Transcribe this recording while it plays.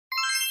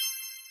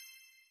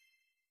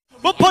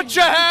but put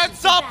your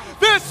hands up.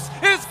 This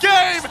is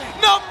game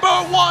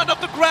 #1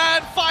 of the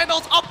Grand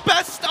Finals, a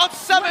best of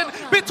 7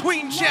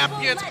 between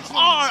champions.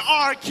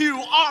 RRQ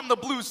on the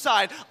blue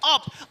side,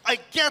 up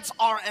against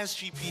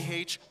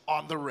RSGPH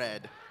on the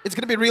red. It's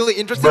going to be really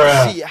interesting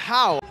to see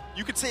how.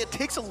 You could say it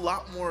takes a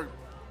lot more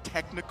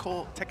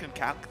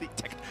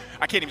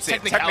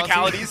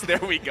technicalities. There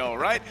we go,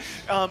 right?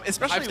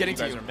 Especially what you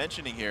guys are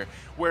mentioning here,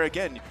 where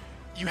again,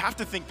 you have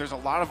to think there's a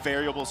lot of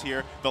variables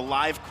here. The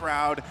live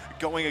crowd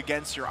going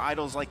against your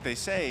idols, like they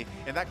say,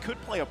 and that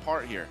could play a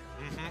part here.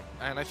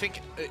 And I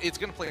think it's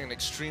going to play an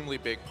extremely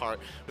big part.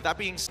 But that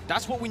being said,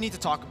 that's what we need to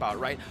talk about,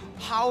 right?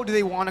 How do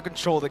they want to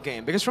control the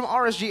game? Because from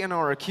RSG and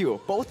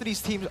RRQ, both of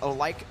these teams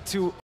like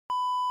to...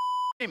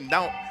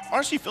 Now,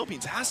 RSG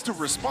Philippines has to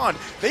respond.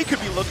 They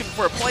could be looking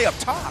for a play up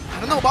top.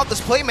 I don't know about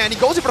this play, man. He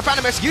goes in for the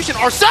Phantom Execution.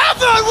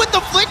 R7 with the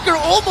flicker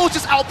almost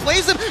just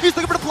outplays him. He's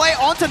looking for the play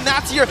onto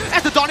Nats here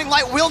as the Dawning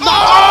Light will not.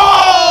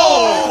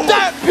 Oh!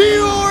 That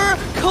pure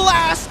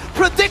class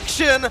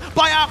prediction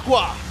by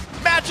Aqua.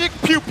 Magic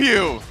Pew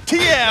Pew.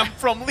 TM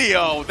from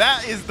Leo.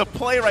 That is the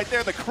play right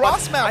there, the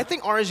cross mount. I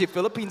think RSG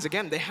Philippines,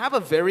 again, they have a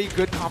very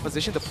good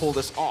composition to pull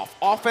this off.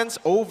 Offense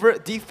over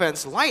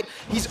defense. Light,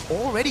 he's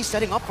already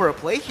setting up for a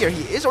play here.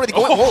 He is already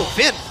going,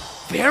 Finn,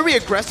 very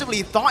aggressively.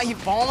 He thought he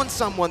fallen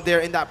someone there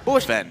in that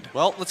bush.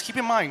 Well, let's keep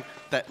in mind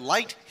that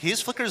Light,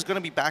 his flicker is going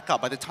to be back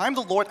up. By the time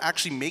the Lord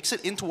actually makes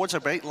it in towards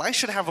our bait, Light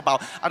should have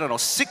about, I don't know,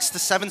 6 to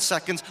 7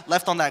 seconds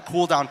left on that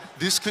cooldown.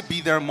 This could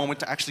be their moment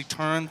to actually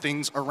turn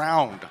things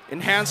around.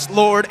 Enhanced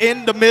Lord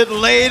in the mid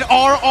lane.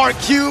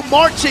 RRQ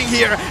marching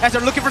here as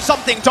they're looking for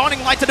something.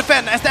 Dawning Light to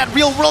defend as that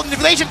real world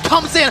manipulation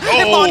comes in.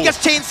 And Mon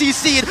gets chain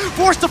CC'd,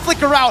 forced to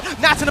flicker out.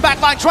 Nats in the back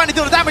line trying to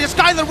deal the damage.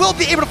 Skylar will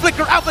be able to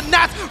flicker out, but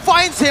Nats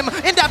finds him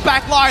in that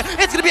back line.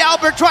 It's going to be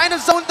Albert trying to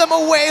zone them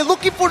away,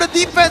 looking for the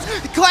defense.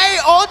 Clay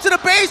onto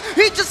the base.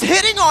 He's just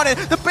hitting on it.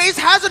 The base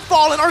hasn't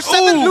fallen.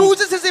 R7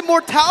 loses his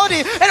immortality.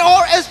 And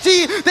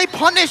RSG, they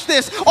punish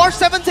this.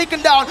 R7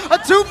 taken down. A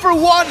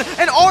 2-for-1.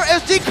 And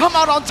RSG come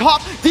out on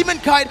top. Demon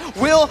Kite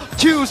will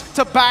choose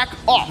to back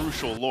off.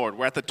 Crucial Lord.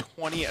 We're at the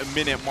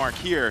 20-minute mark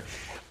here.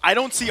 I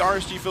don't see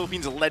RSG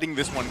Philippines letting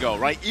this one go,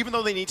 right? Even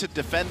though they need to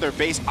defend their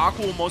base,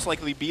 Aqua will most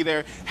likely be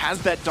there,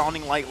 has that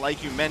Dawning Light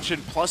like you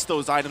mentioned, plus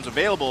those items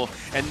available.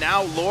 And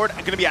now Lord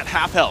going to be at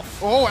half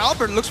health. Oh,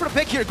 Albert looks for the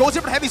pick here, goes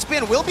in for the heavy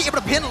spin, will be able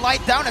to pin Light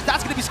down as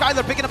that's going to be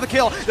Skylar picking up the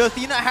kill. The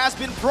Athena has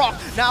been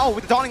procced. Now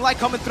with the Dawning Light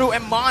coming through,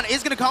 and Mon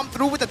is going to come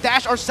through with the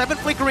dash. R7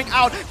 flickering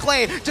out.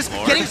 Clay just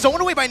getting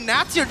zoned away by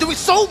Nats here, doing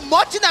so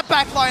much in that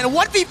back line.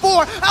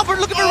 1v4, Albert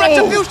looking for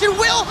Retribution,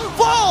 will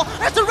fall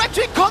as the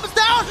Retri comes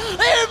down.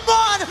 And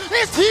Mon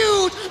is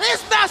huge.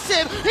 It's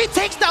massive. He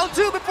takes down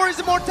 2 before his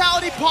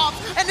immortality pops,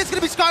 and it's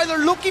going to be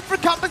Skylar looking for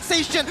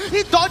compensation.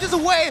 He dodges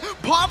away,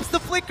 pops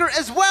the flicker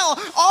as well.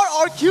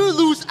 RRQ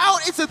lose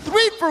out. It's a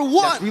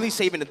 3-for-1. That's really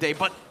saving the day,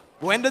 but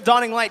when the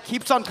Dawning Light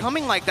keeps on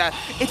coming like that,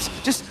 it's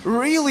just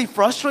really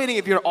frustrating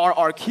if you're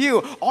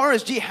RRQ.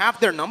 RSG have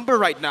their number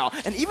right now.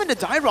 And even the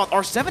die route,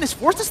 R7 is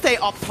forced to stay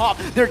up top.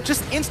 They're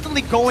just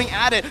instantly going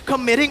at it,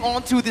 committing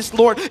onto this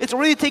Lord. It's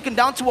already taken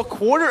down to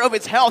 1/4 of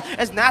its health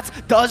as Nats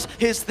does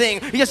his thing.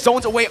 He just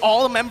zones away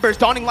all the members.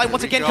 Dawning Light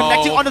once again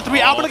connecting onto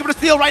 3. Albert looking for the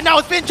steal right now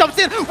as Finn jumps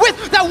in with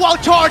that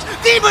wild charge.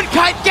 Demon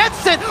Kite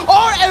gets it.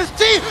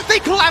 RSG, they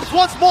collapse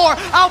once more.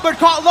 Albert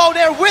caught low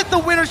there with the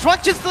winner's run,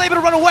 just still able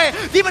to run away.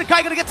 Demon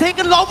Kite gonna get taken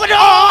low, but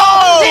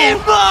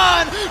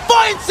Iman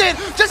finds it,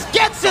 just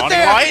gets it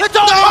there. The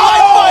Dawning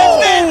Light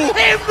finds it.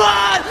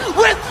 Iman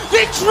with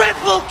the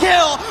triple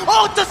kill.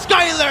 Oh, to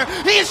Skylar.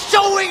 He is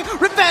showing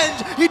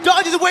revenge. He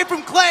dodges away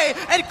from Clay,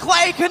 and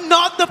Clay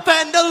cannot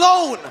defend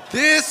alone.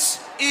 This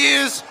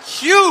is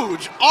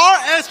huge.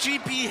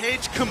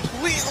 RSGPH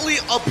completely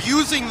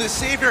abusing the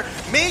Savior,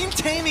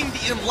 maintaining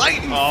the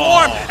enlightened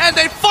form, and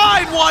they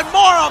find one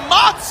more, a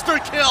monster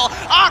kill.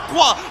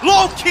 Aqua,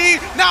 low key,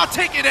 now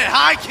taking it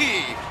high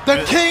key.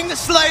 The King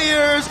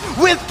Slayers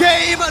with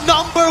game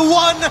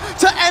 #1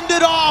 to end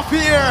it off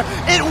here.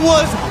 It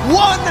was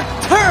one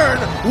turn,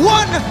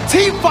 one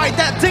team fight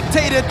that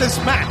dictated this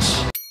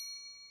match.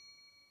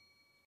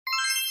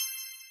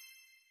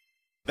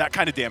 That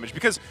kind of damage,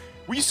 because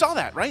we saw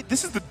that, right?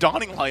 This is the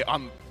Dawning Light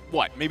on,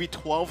 what, maybe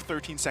 12,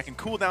 13-second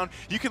cooldown.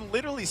 You can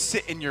literally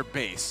sit in your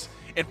base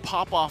and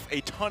pop off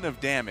a ton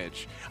of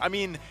damage. I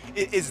mean,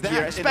 is that...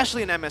 Here,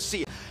 especially in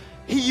MSC,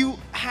 he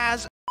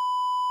has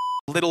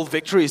little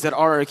victories that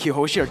RRQ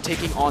Hoshi are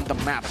taking on the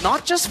map.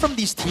 Not just from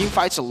these team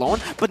fights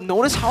alone, but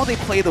notice how they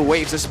play the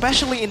waves,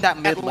 especially in that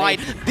mid lane.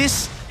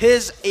 This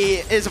is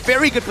a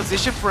very good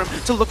position for him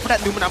to look for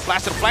that Numenor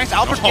Blast and flanks.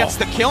 Albert gets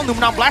the kill.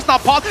 Numenor Blast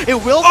not popped. It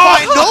will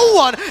find no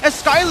one as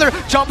Skylar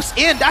jumps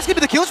in. That's going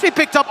to be the kill streak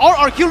picked up.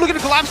 RRQ looking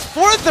to collapse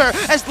further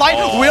as Light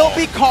will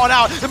be caught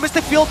out. The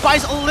Mystic Field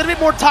buys a little bit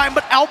more time,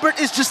 but Albert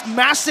is just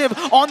massive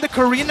on the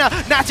Karina.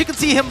 Now, as you can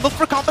see him look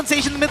for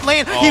compensation in the mid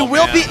lane. He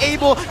will be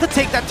able to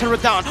take that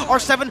turret down.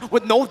 R7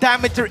 with no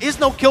damage. There is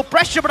no kill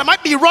pressure, but I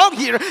might be wrong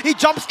here. He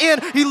jumps in.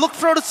 He looked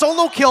for the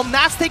solo kill.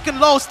 Nats taken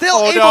low. Still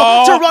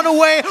able to run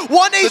away.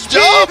 1 HP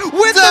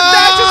with the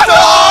dash.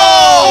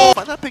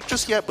 that pick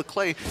just yet, but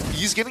Clay,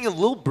 he's getting a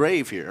little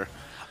brave here.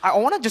 I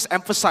want to just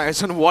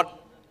emphasize on what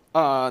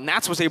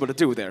Nats was able to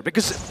do there,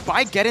 because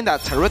by getting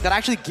that turret, that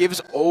actually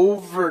gives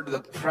over the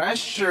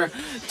pressure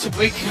to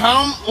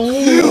become...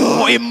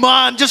 Oh,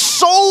 Iman, just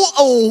so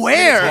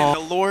aware! The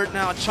Lord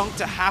now chunked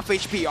to half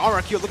HP.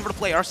 RRQ looking for the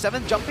play.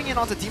 R7 jumping in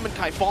onto Demon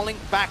Kai, falling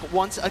back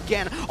once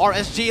again.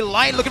 RSG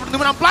Light looking for the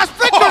Luminant Blast.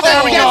 Flicker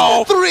there we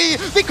go! 3,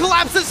 the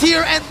collapses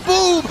here, and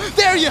boom!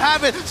 There you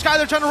have it.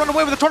 Skylar trying to run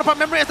away with the torn apart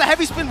memory as the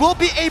heavy spin will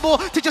be able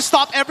to just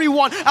stop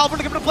everyone. Albert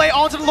looking for the play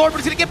onto the Lord,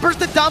 but he's going to get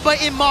bursted down by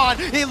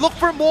Iman. They look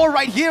for more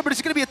right here, but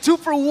it's going to be a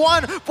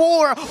 2-for-1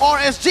 for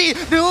RSG.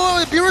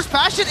 The Viewer's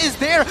Passion is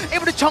there,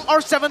 able to chunk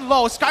R7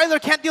 low. Skylar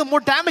can't deal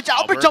more damage.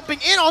 Albert jumping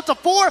in onto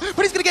 4, but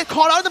he's going to get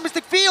caught out of the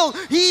Mystic Field.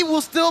 He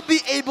will still be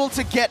able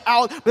to get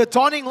out. The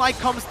Dawning Light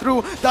comes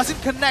through, doesn't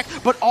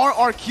connect, but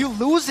RRQ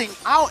losing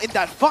out in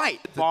that fight.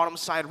 Bottom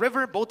side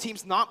River, both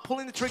teams not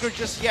pulling the trigger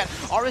just yet.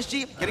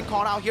 RSG getting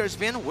caught out here as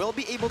Vin will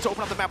be able to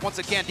open up the map once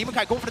again. Demon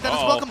Kai going for the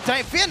Dennis welcome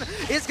time. Vin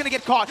is going to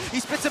get caught. He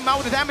spits him out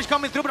with the damage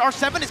coming through, but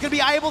R7 is going to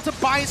be able to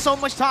buy so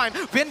much time.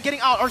 Vin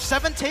getting out.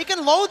 R7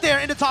 taken low there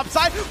in the top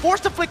side,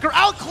 forced to flicker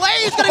out.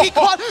 Clay is gonna get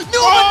caught.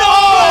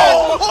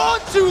 No! On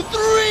to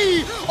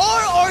 3!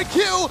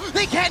 RRQ,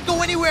 they can't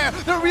go anywhere.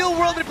 The real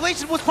world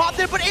manipulation was popped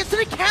there, but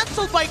instantly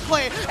cancelled by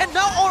Clay. And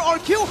now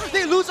RRQ,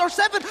 they lose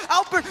R7.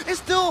 Albert is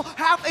still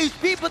half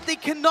HP, but they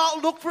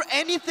cannot look for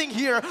anything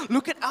here.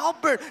 Look at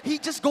Albert. He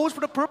just goes for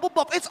the purple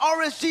buff. It's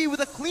RSG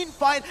with a clean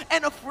fight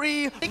and a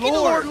free taking the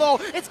Lord low.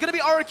 It's gonna be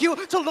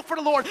RRQ to look for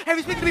the Lord.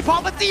 Heavy speed gonna be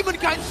popped, but Demon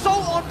Kai so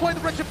on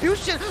point with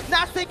Retribution.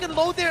 Nat's taken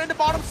low there in the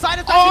bottom side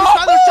of that.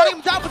 Skylar shutting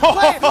him down, but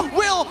Clay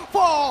will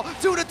fall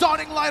to the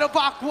Dawning Light of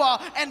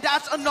Aqua, and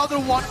that's another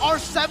one.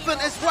 R7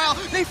 as well.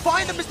 They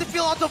find the Mystic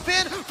Field onto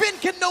Finn. Finn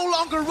can no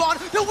longer run.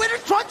 The winner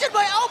truncheon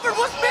by Albert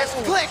was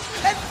misclicked,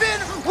 and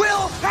Finn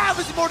will have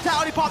his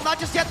immortality pop. Not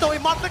just yet though.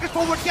 Iman flickers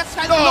forward, gets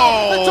Skylar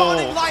low. The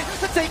Dawning Light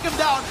to take him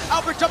down.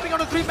 Albert jumping on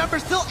the 3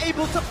 members, still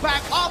able to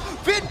back up.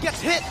 Finn gets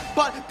hit,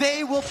 but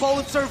they will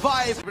both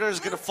survive. Is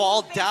going to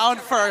fall down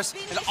first,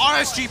 and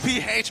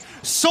RSGPH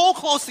so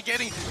close to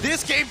getting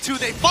this game too.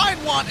 They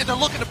find one, and they're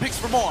looking to picks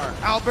for more.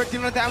 Albert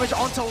doing the damage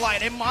onto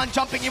Light. Iman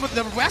jumping in with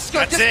the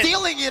Wesker, just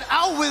dealing it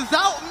out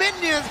without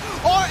minions.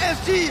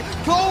 RSG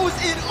goes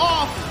it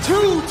off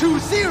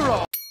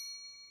 2-0.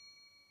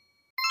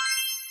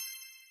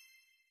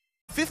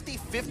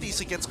 50-50s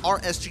against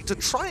RSG to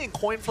try and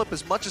coin flip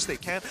as much as they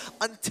can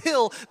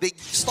until they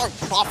start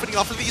profiting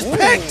off of these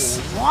picks.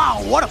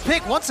 Wow, what a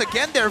pick. Once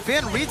again there,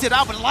 Vin reads it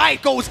out, but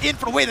Light goes in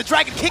for the way. The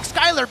Dragon kicks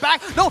Skylar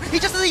back. No, he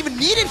just doesn't even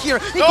need it here.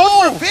 He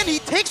goes for Vin. He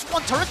takes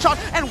one turret shot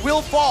and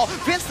will fall.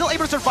 Vin's still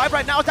able to survive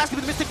right now. That's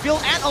going to be the Mystic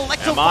Field and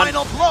Electro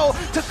final blow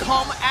to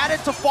come at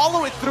it to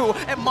follow it through.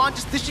 And Mon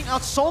just dishing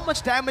out so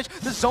much damage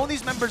to zone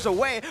these members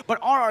away. But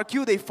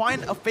RRQ, they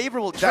find a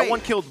favorable trade. That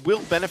one kill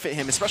will benefit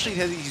him, especially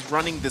because he's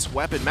running this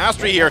weapon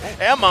mastery here.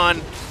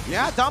 Emon.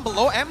 Yeah, down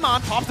below,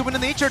 Emon pops the wind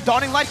of nature.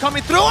 Dawning Light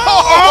coming through.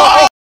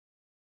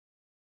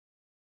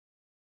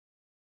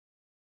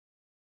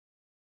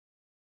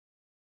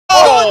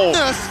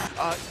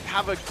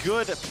 Have a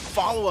good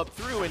follow-up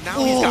through, and now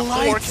he's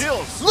got 4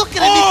 kills. Look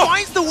at it, he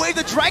finds the way.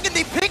 The Dragon,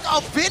 they pick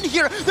up Vin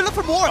here. They look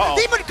for more.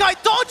 Demon Kai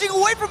dodging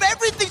away from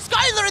everything.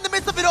 Skylar in the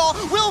midst of it all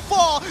will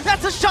fall.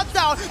 That's a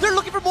shutdown. They're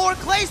looking for more.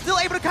 Clay still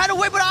able to kind of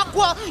away, but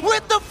Aqua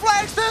with the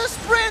flags, the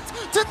sprint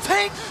to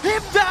take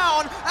him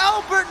down.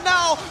 Albert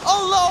now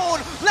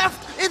alone,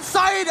 left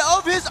inside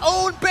of his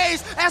own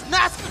base as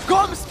Nats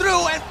comes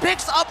through and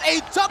picks up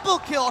a double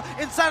kill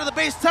inside of the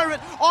base turret.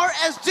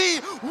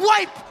 RSG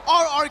wipe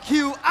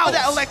RRQ out.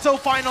 That Electro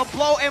final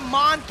blow, and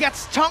Mon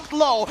gets chunked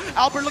low.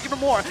 Albert looking for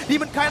more.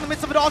 Demon Kai in the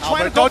midst of it all,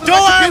 trying to go for the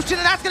Retribution,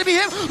 and that's going to be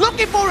him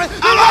looking for it.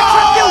 The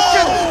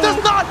Retribution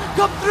does not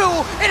come through.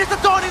 It is the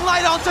Dawning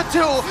Light onto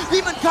 2.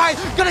 Demon Kai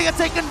going to get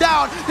taken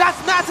down. That's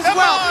Nats as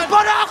well.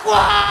 But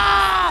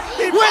Aqua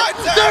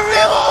with the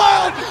real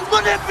world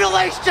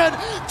manipulation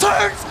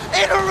turns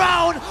it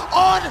around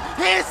on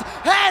his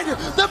head.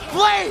 The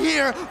play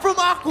here from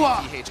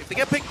Aqua. If they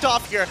get picked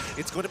off here,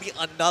 it's going to be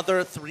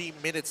another 3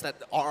 minutes that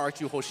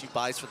RRQ Hoshi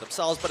buys for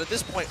themselves. But at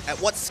this point,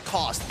 at what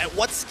cost? At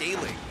what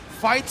scaling?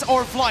 Fight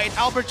or flight.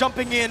 Albert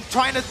jumping in,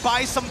 trying to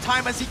buy some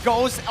time as he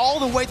goes all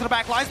the way to the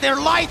back lines. They're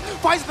Light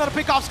finds another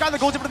pick off. Skylar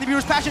goes in for the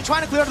Viewer's Passion,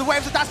 trying to clear the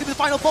waves. So that's going to be the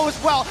final blow as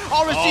well.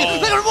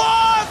 RSG, look at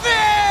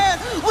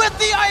Marvin with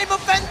the I am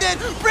offended,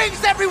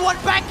 brings everyone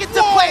back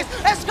into place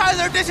as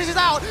Skylar dishes it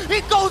out. He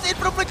goes in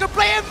for the flicker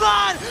play, and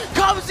Mon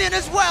comes in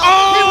as well.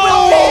 He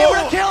will be able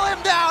to kill him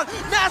down.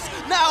 Nats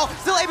now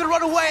still able to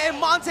run away, and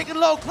Mon taking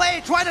low.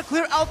 Clay trying to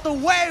clear out the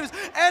waves,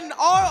 and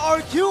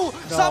RRQ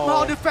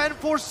somehow defend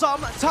for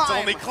some time. It's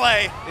only Clay.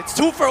 It's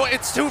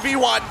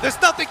 2v1.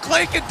 There's nothing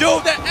Clay can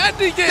do. They're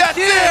ending it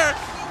here.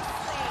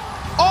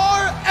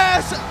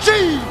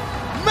 RSG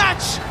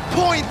match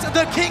point.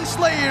 The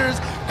Kingslayers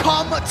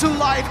come to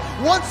life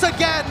once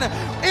again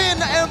in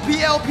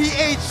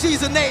MPLPH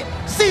Season 8,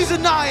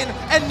 Season 9,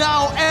 and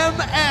now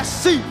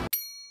MSC.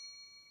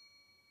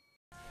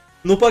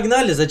 Ну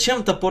погнали,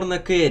 зачем топор на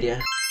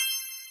кэрри?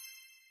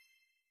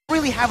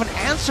 really have an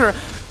answer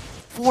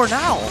for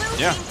now.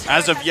 Yeah,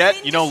 as of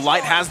yet, you know,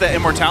 Light has that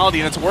immortality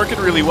and it's working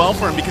really well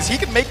for him because he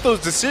can make those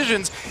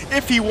decisions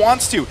if he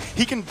wants to.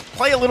 He can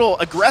play a little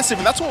aggressive,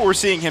 and that's what we're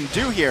seeing him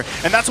do here,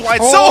 and that's why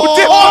it's so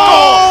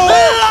difficult!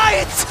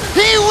 Light!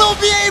 He will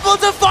be able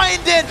to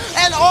find it,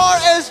 and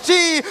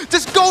RSG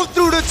just go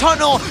through the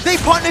tunnel. They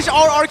punish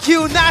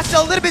RRQ. Nash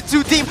a little bit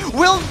too deep.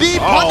 Will be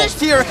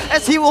punished here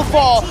as he will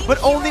fall, but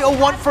only a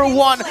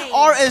 1-for-1.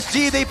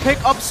 RSG, they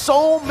pick up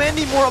so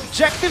many more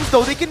objectives,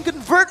 though. They can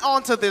convert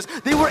onto this.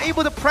 They were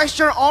able to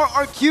pressure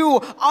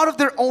RRQ out of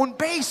their own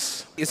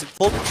base. Is in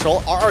full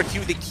control.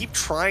 RRQ, they keep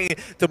trying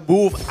to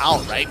move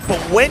out, right? But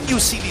when you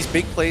see these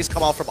big plays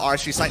come out from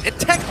RSG's side, and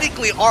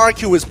technically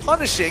RRQ is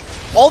punishing,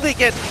 all they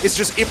get is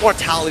just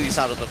immortalities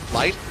out of the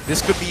Light.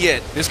 This could be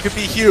it. This could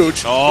be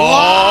huge.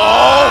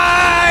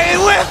 Light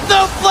with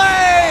the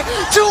play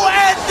to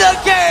end the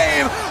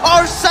game.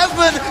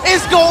 R7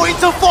 is going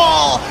to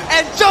fall,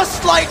 and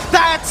just like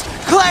that,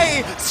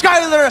 Clay,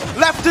 Skylar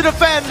left to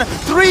defend.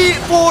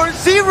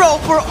 3-4-0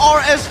 for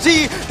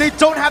RSG. They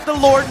don't have the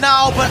Lord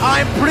now, but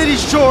I'm pretty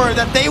sure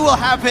that they will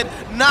have it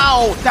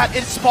now that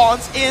it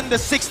spawns in the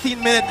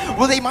 16-minute.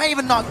 Well, they might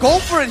even not go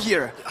for it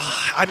here.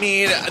 I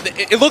mean,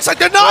 it looks like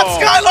they're not.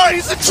 Skylar,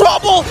 he's in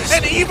trouble,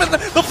 and even the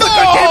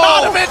flicker came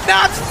out of it.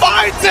 Nats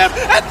finds him,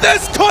 and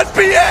this could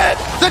be it.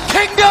 The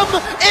kingdom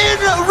in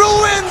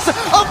ruins.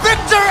 A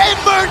victor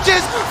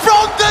emerges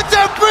from the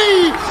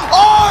debris.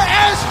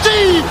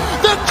 RSG,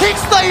 the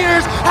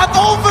Kingslayers, have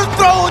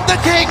overthrown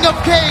the King of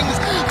Kings.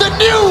 The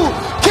new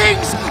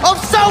Kings of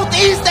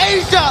Southeast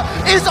Asia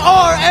is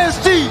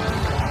RSG.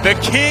 The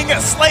King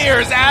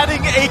Slayers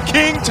adding a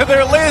king to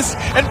their list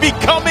and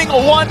becoming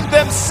one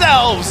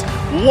themselves.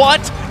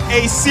 What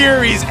a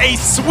series, a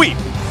sweep.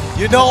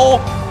 You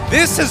know,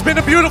 this has been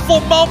a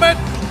beautiful moment.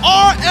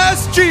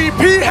 RSG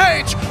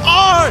PH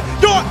are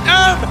your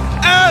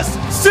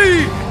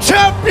MSC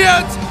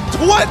champions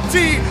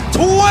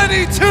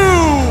 2022.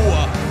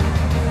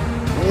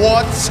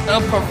 What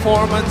a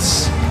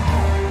performance.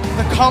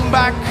 The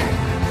comeback,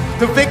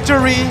 the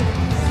victory.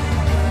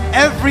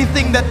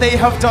 Everything that they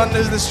have done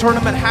in this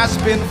tournament has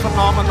been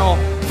phenomenal.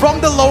 From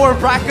the lower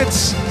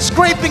brackets,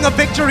 scraping a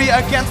victory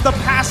against the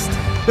past,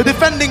 the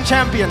defending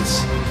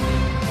champions.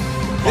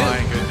 My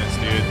goodness,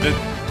 dude.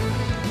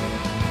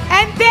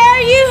 And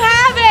there you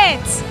have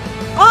it!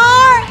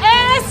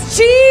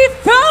 RSG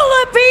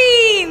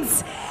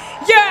Philippines,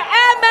 your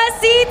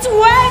MSC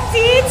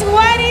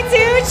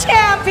 2022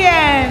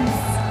 champions!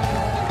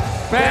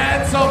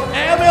 Fans of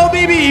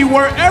MLBB,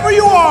 wherever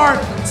you are,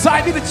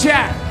 type in the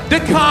chat,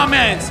 the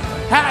comments,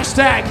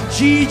 hashtag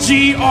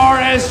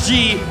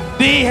GGRSG.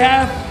 They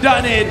have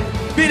done it.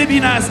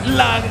 Pilipinas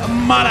lang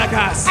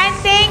malakas. And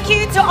thank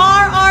you to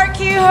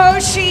RRQ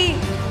Hoshi,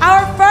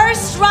 our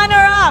first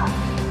runner-up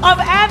of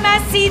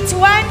MSC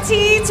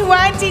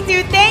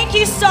 2022. Thank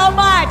you so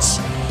much.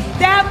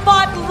 They have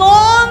fought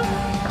long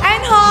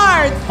and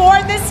hard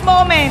for this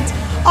moment.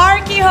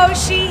 RRQ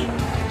Hoshi,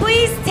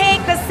 please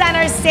take the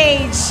center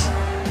stage.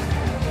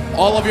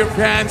 All of your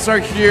fans are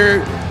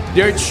here.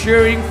 They're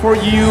cheering for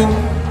you.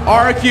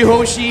 RRQ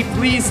Hoshi,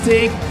 please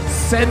take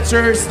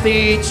center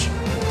stage.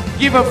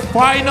 Give a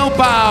final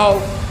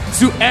bow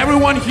to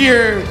everyone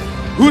here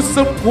who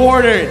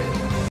supported.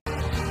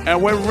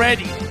 And we're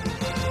ready.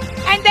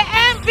 And the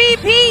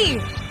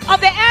MVP of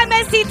the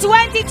MSC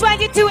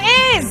 2022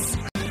 is...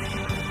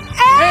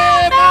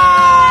 Eman!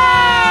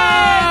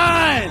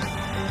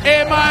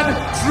 Eman,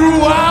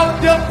 throughout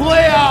the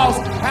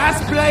playoffs,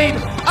 has played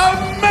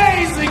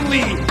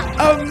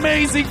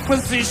amazing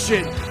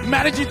position,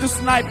 managing to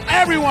snipe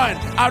everyone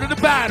out of the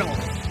battle.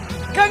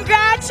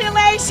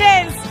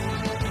 Congratulations!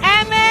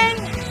 Eman,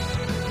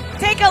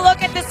 take a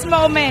look at this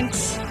moment.